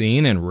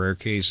vaccine and rare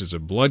cases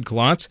of blood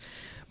clots,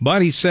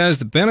 but he says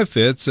the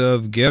benefits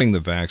of getting the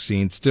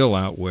vaccine still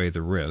outweigh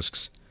the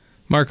risks.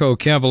 Marco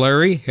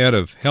Cavalieri, head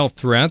of health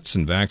threats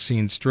and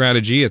vaccine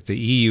strategy at the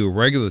EU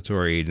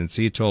regulatory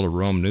agency, told a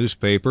Rome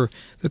newspaper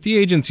that the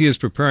agency is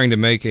preparing to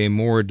make a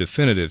more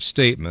definitive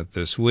statement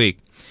this week.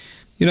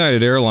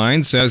 United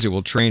Airlines says it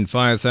will train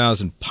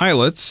 5,000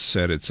 pilots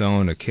at its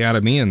own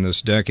academy in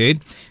this decade,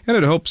 and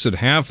it hopes that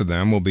half of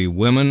them will be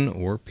women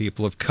or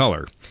people of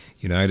color.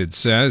 United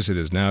says it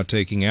is now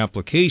taking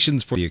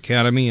applications for the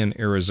academy in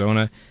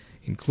Arizona,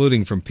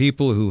 including from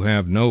people who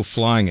have no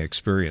flying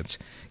experience.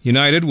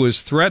 United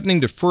was threatening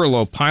to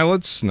furlough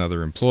pilots and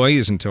other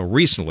employees until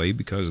recently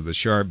because of the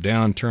sharp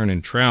downturn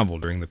in travel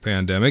during the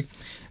pandemic.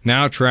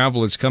 Now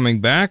travel is coming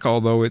back,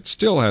 although it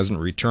still hasn't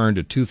returned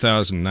to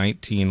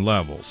 2019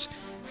 levels.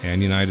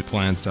 And United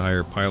plans to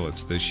hire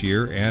pilots this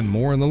year and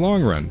more in the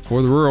long run.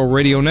 For the Rural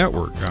Radio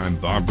Network, I'm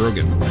Bob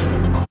Brogan.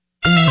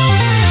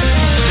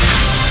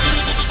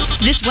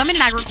 This Women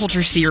in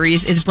Agriculture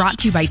series is brought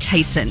to you by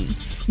Tyson.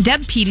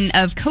 Deb Peden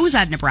of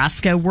Cozad,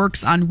 Nebraska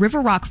works on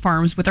River Rock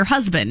Farms with her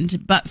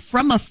husband, but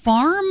from a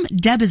farm,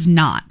 Deb is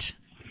not.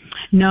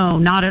 No,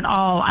 not at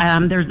all.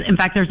 There's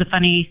a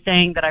funny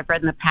saying that I've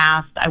read in the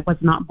past. I was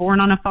not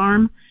born on a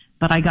farm,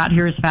 but I got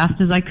here as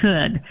fast as I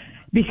could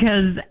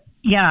because,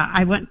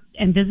 I went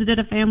and visited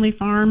a family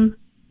farm,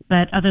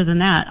 but other than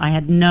that, I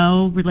had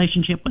no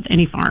relationship with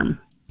any farm.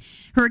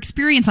 Her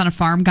experience on a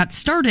farm got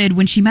started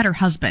when she met her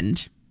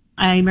husband.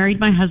 I married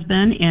my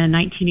husband in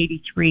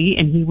 1983,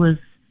 and he was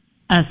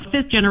a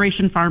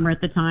fifth-generation farmer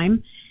at the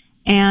time.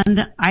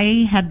 And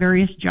I had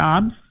various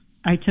jobs.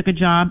 I took a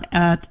job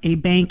at a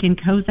bank in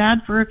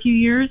Cozad for a few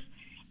years.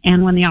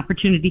 And when the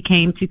opportunity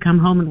came to come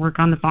home and work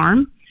on the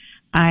farm,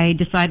 I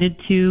decided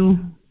to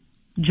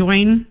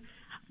join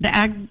the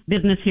ag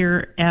business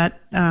here at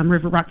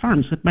River Rock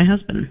Farms with my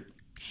husband.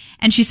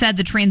 And she said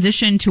the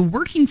transition to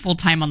working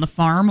full-time on the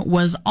farm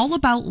was all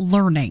about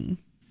learning.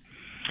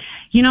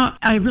 You know,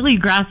 I really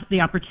grasped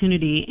the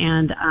opportunity,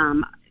 and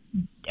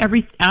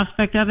every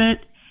aspect of it,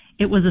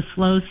 it was a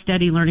slow,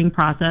 steady learning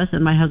process,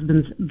 and my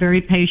husband's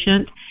very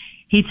patient.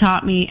 He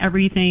taught me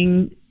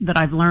everything that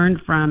I've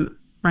learned from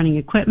running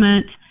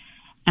equipment.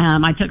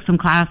 I took some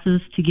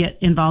classes to get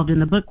involved in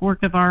the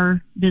bookwork of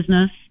our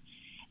business,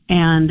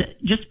 and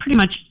just pretty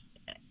much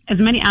as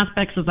many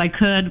aspects as I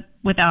could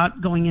without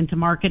going into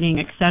marketing,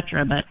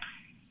 etc. But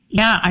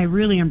yeah, I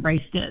really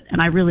embraced it,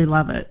 and I really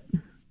love it.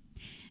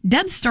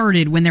 Deb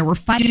started when there were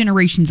 5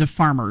 generations of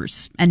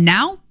farmers, and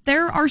now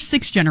there are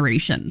 6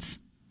 generations.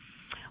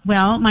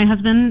 Well, my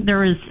husband,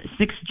 there is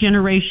 6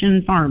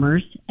 generation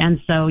farmers,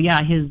 and so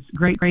yeah, his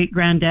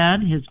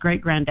great-great-granddad, his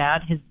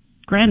great-granddad, his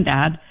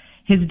granddad,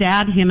 his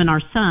dad, him, and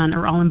our son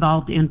are all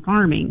involved in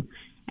farming.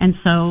 And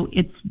so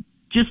it's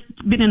just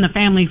been in the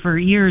family for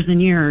years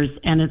and years,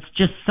 and it's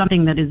just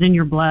something that is in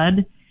your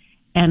blood.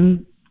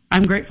 And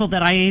I'm grateful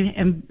that I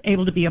am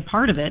able to be a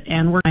part of it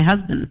and work with my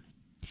husband.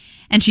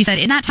 And she said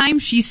in that time,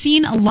 she's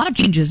seen a lot of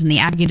changes in the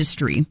ag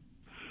industry.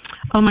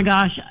 Oh my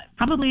gosh,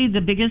 probably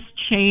the biggest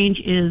change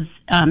is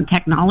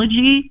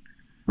technology.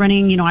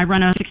 Running, I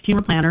run a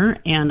 16-hour planner,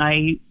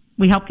 and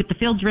we help get the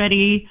fields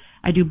ready.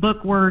 I do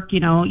book work.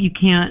 You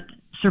can't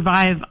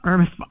survive,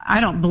 or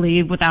I don't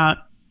believe, without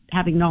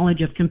having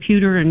knowledge of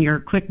computer and your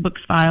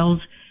QuickBooks files,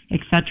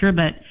 etc.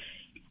 But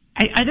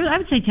I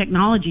would say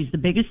technology is the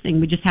biggest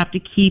thing. We just have to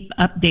keep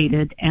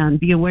updated and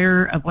be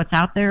aware of what's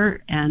out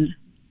there and,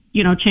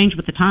 change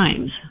with the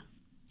times.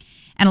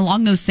 And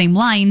along those same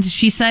lines,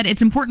 she said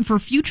it's important for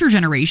future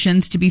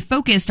generations to be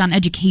focused on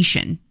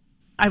education.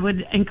 I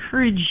would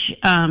encourage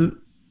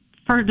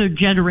further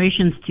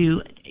generations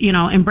to,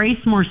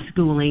 embrace more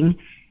schooling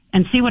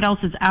and see what else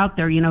is out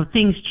there.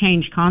 Things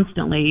change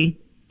constantly,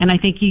 and I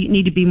think you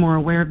need to be more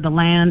aware of the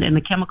land and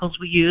the chemicals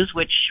we use,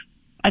 which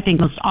I think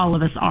most all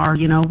of us are.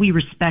 We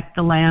respect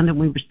the land and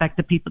we respect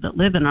the people that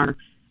live in our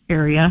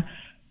area.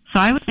 So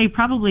I would say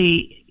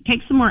probably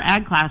take some more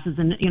ag classes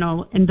and,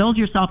 indulge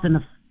yourself in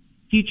the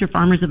Future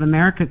Farmers of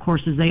America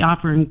courses they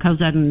offer in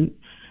Cozad and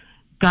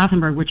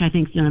Gothenburg, which I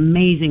think is an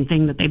amazing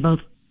thing that they both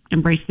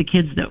embrace the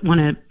kids that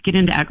want to get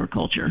into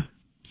agriculture.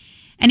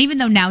 And even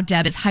though now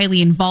Deb is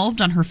highly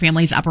involved on her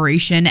family's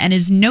operation and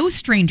is no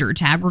stranger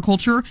to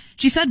agriculture,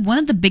 she said one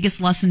of the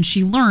biggest lessons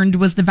she learned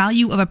was the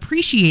value of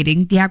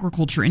appreciating the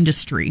agriculture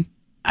industry.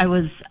 I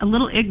was a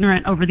little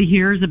ignorant over the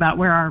years about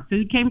where our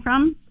food came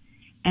from.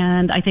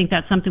 And I think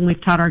that's something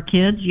we've taught our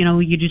kids.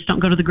 You just don't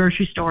go to the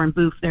grocery store and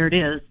boof, there it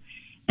is.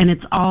 And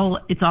it's all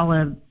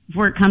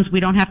where it comes. We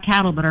don't have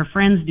cattle, but our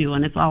friends do.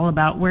 And it's all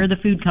about where the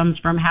food comes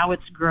from, how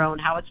it's grown,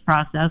 how it's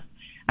processed.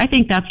 I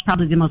think that's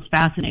probably the most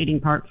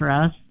fascinating part for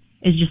us,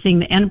 is just seeing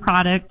the end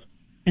product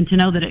and to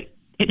know that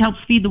it helps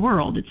feed the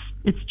world.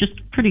 It's just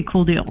a pretty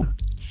cool deal.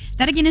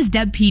 That again is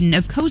Deb Peden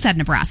of Cozad,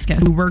 Nebraska,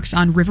 who works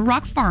on River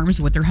Rock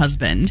Farms with her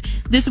husband.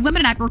 This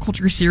Women in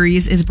Agriculture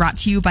series is brought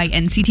to you by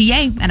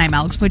NCTA, and I'm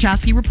Alex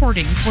Wojcicki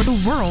reporting for the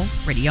Rural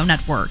Radio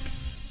Network.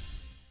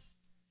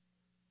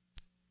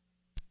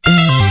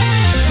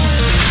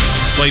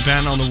 Play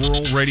Pat on the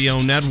Rural Radio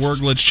Network.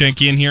 Let's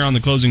check in here on the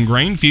closing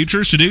grain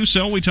futures. To do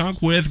so, we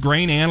talk with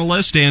grain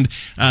analyst and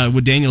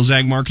with Daniels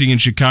Ag Marketing in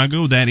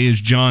Chicago. That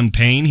is John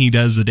Payne. He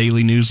does the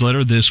daily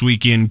newsletter This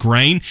Week in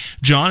Grain.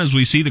 John, as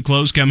we see the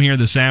close come here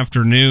this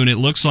afternoon, it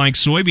looks like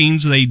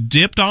soybeans, they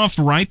dipped off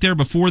right there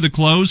before the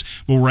close,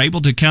 but were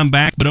able to come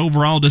back. But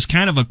overall, just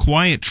kind of a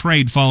quiet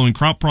trade following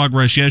crop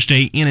progress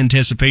yesterday in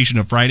anticipation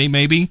of Friday,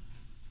 maybe?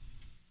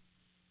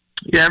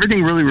 Yeah,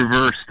 everything really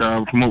reversed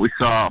from what we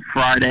saw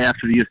Friday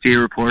after the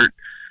USDA report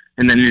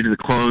and then into the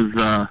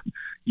close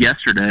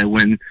yesterday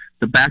when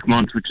the back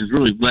months, which is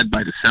really led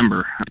by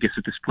December, I guess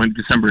at this point,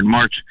 December and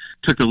March,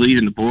 took the lead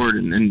in the board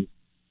and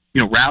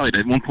rallied.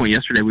 At one point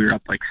yesterday, we were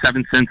up like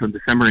 7 cents on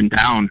December and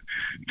down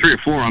 3 or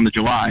 4 on the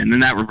July, and then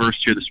that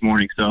reversed here this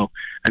morning. So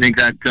I think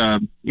that,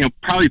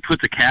 probably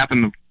puts a cap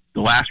in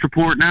the last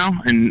report now,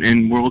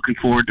 and we're looking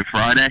forward to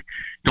Friday.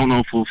 Don't know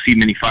if we'll see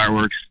many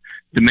fireworks.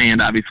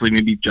 Demand obviously may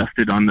be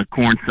adjusted on the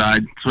corn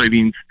side.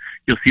 Soybeans,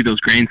 you'll see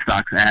those grain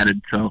stocks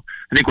added. So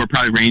I think we're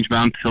probably range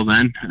bound till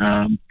then.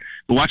 But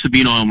watch the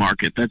bean oil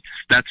market. That's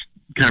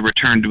kind of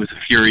returned to its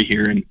fury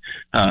here, and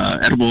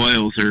edible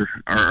oils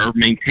are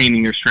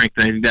maintaining their strength.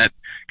 I think that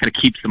kind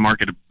of keeps the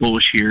market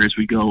bullish here as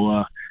we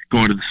go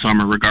into the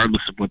summer,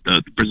 regardless of what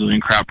the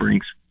Brazilian crop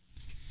brings.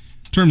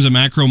 In terms of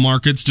macro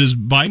markets, does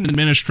Biden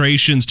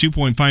administration's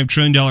 $2.5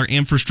 trillion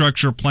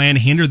infrastructure plan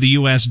hinder the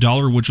U.S.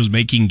 dollar, which was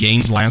making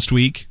gains last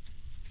week?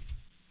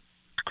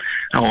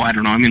 Oh, I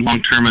don't know. I mean,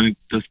 long term, I think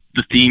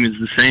the theme is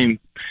the same.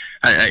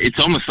 it's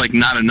almost like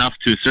not enough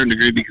to a certain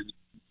degree, because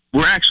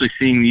we're actually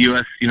seeing the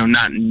U.S.,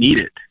 not need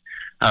it.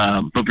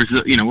 But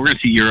Brazil, we're going to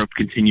see Europe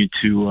continue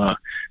to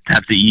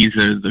have to ease.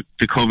 The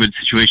COVID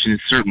situation is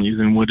certainly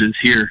than what is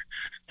here.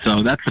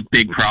 So that's a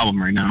big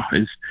problem right now,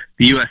 is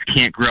the U.S.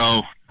 can't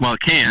grow. Well, it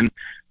can,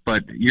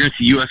 but you're going to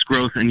see U.S.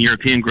 growth and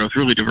European growth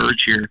really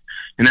diverge here.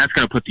 And that's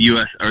going to put the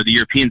U.S. or the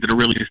Europeans at a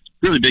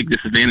really big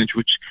disadvantage,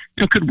 which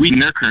could weaken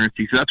their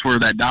currency. So that's where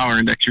that dollar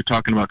index you're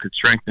talking about could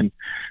strengthen.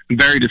 I'm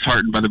very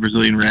disheartened by the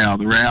Brazilian real.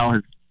 The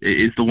real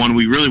is the one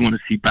we really want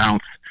to see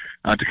bounce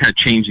to kind of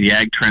change the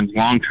ag trends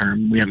long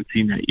term. We haven't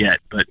seen that yet,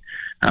 but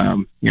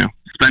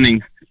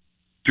spending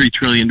 $3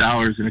 trillion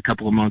in a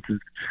couple of months is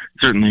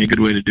certainly a good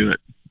way to do it.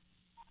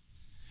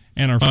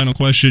 And our final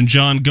question,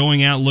 John,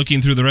 going out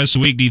looking through the rest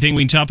of the week, do you think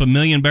we can top 1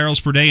 million barrels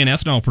per day in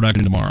ethanol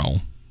production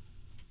tomorrow?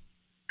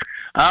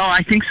 Oh,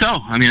 I think so.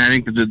 I mean, I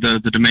think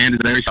the demand is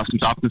there. You saw some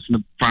softness in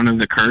the front of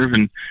the curve,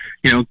 and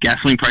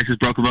gasoline prices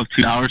broke above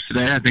 $2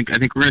 today. I think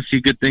we're going to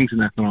see good things in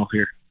ethanol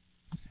here.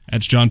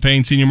 That's John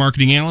Payne, Senior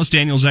Marketing Analyst,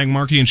 Daniel Zag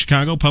Marketing in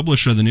Chicago,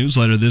 publisher of the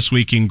newsletter This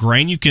Week in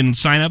Grain. You can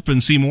sign up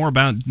and see more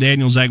about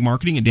Daniel Zag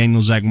Marketing at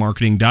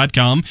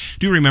danielzagmarketing.com.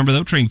 Do remember,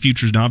 though, trading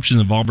futures and options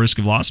involve risk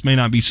of loss, may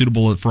not be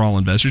suitable for all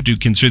investors. Do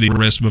consider the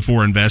risk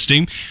before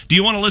investing. Do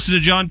you want to listen to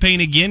John Payne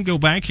again? Go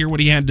back, hear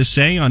what he had to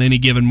say on any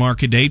given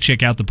market day.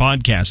 Check out the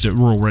podcast at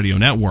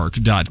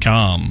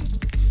ruralradionetwork.com.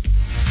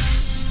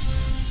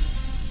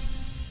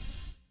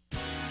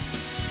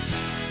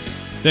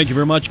 Thank you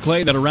very much,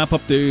 Clay. That'll wrap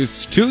up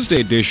this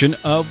Tuesday edition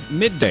of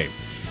Midday.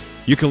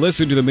 You can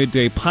listen to the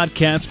Midday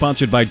podcast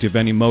sponsored by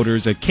Devaney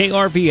Motors at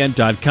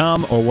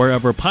krvn.com or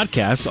wherever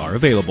podcasts are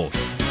available.